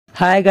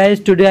Hi guys,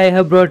 today I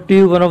have brought to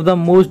you one of the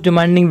most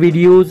demanding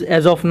videos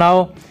as of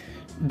now,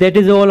 that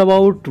is all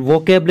about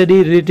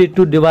vocabulary related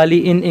to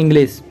Diwali in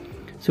English.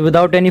 So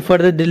without any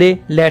further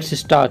delay, let's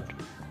start.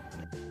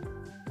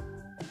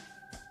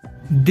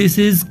 This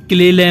is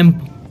clay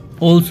lamp,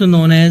 also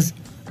known as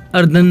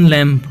earthen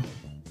lamp.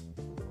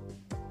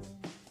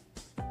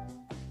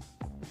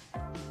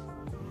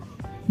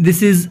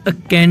 This is a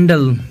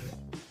candle.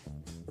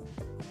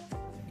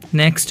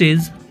 Next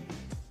is,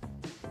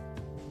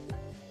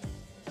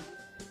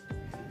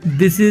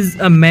 this is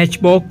a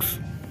matchbox.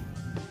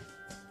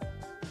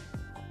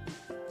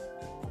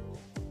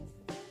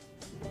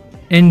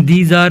 And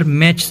these are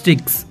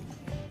matchsticks.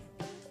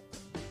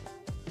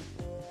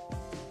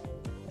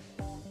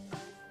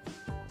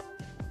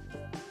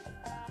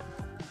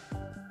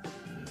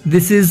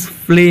 This is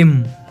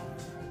flame.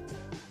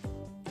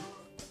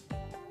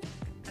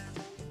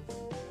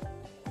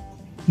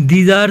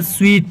 These are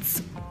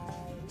sweets.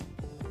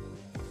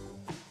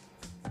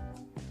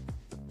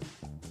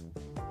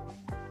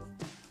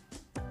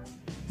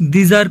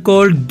 These are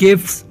called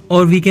gifts,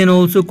 or we can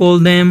also call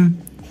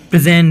them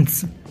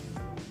presents.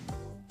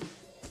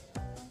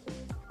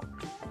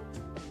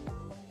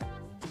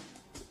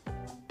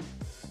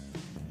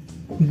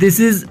 This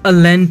is a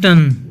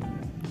lantern.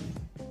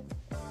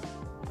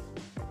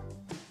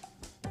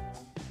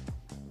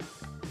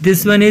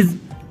 This one is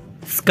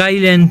sky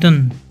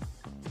lantern.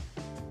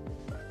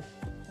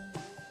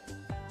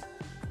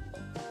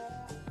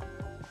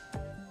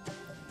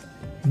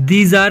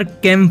 These are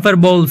camphor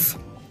balls.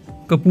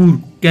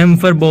 Kapoor,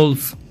 camphor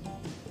balls.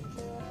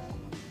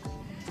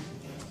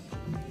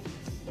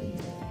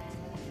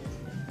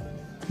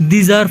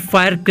 These are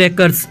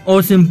firecrackers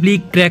or simply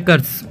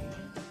crackers.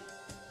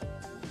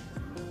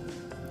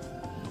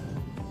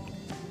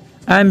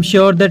 I am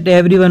sure that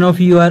every one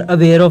of you are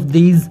aware of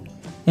these,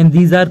 and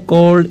these are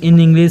called in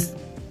English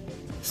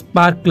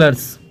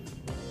sparklers.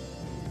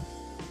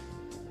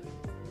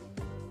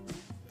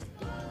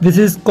 This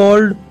is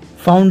called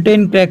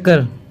fountain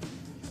cracker.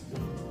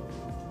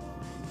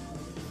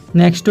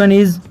 Next one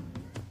is,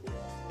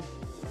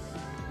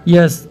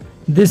 yes,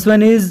 this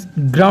one is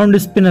ground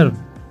spinner.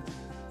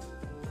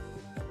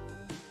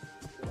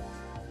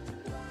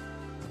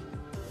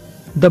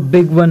 The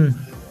big one.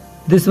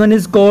 This one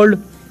is called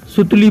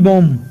sutli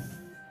bomb.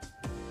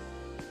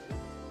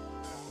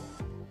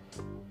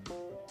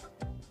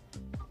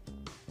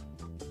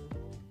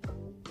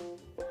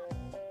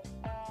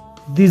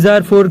 These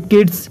are for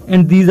kids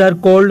and these are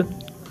called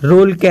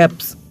roll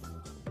caps.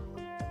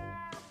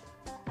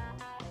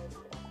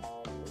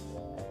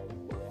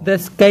 The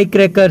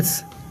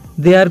skycrackers,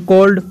 they are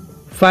called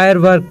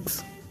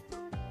fireworks.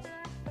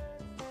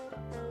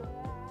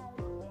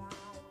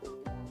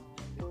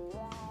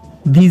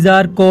 These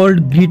are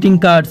called greeting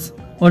cards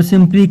or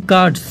simply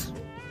cards.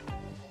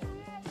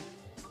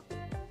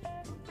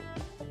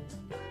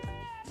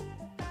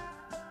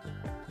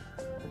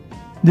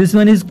 This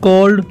one is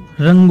called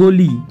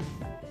rangoli.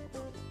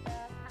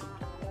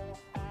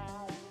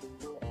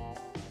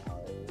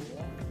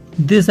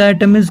 This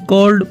item is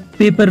called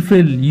paper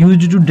frill,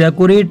 used to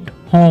decorate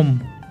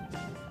home.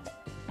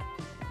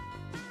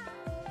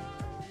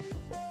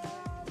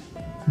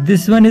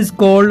 This one is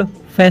called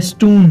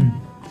festoon.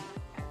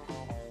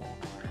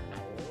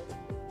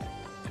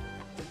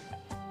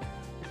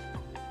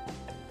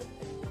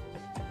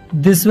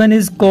 This one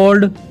is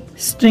called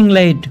string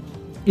light.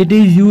 It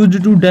is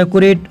used to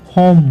decorate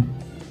home.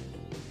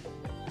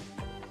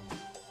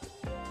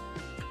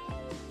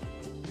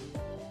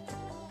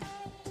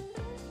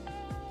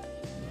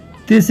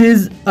 This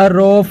is a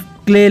row of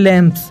clay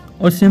lamps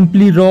or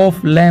simply row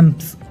of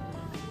lamps.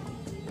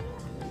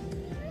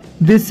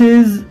 This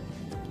is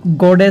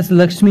Goddess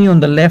Lakshmi on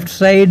the left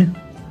side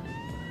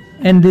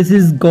and this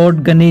is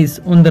God Ganesh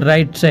on the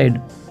right side.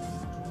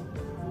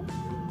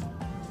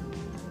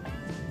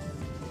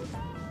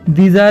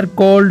 These are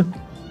called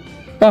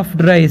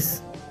puffed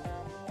rice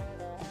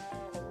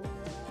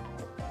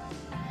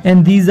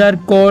and these are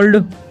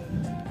called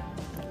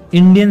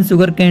Indian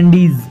sugar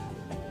candies.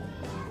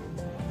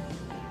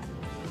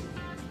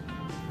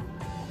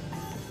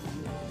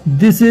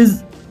 This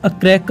is a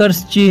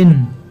crackers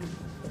chain.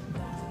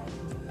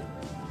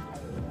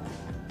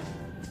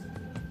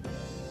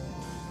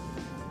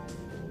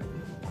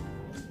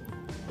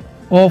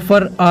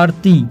 Offer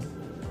Aarti.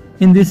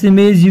 In this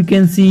image you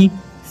can see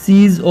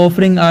she is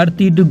offering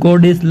Aarti to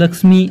Goddess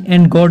Lakshmi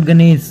and God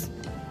Ganesh.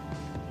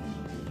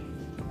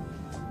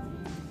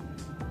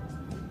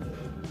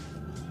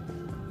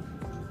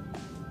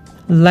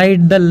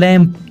 Light the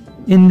lamp.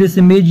 In this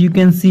image you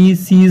can see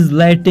she is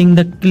lighting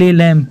the clay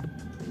lamp.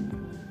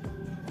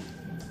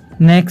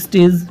 Next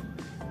is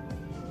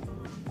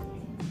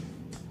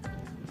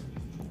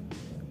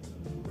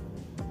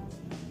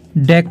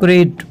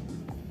decorate.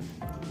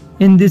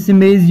 In this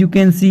image you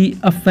can see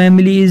a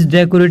family is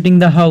decorating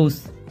the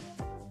house.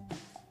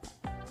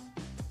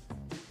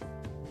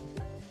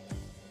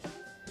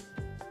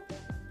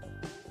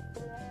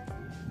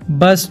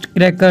 Burst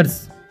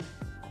crackers.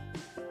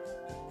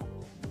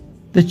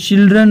 The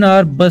children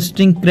are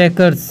bursting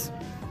crackers.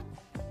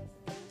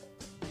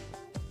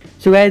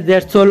 So guys,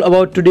 that's all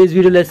about today's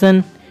video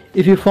lesson.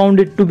 If you found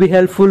it to be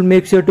helpful,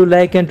 make sure to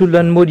like, and to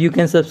learn more you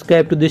can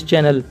subscribe to this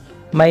channel.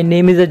 My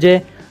name is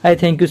Ajay. I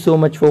thank you so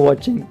much for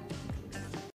watching.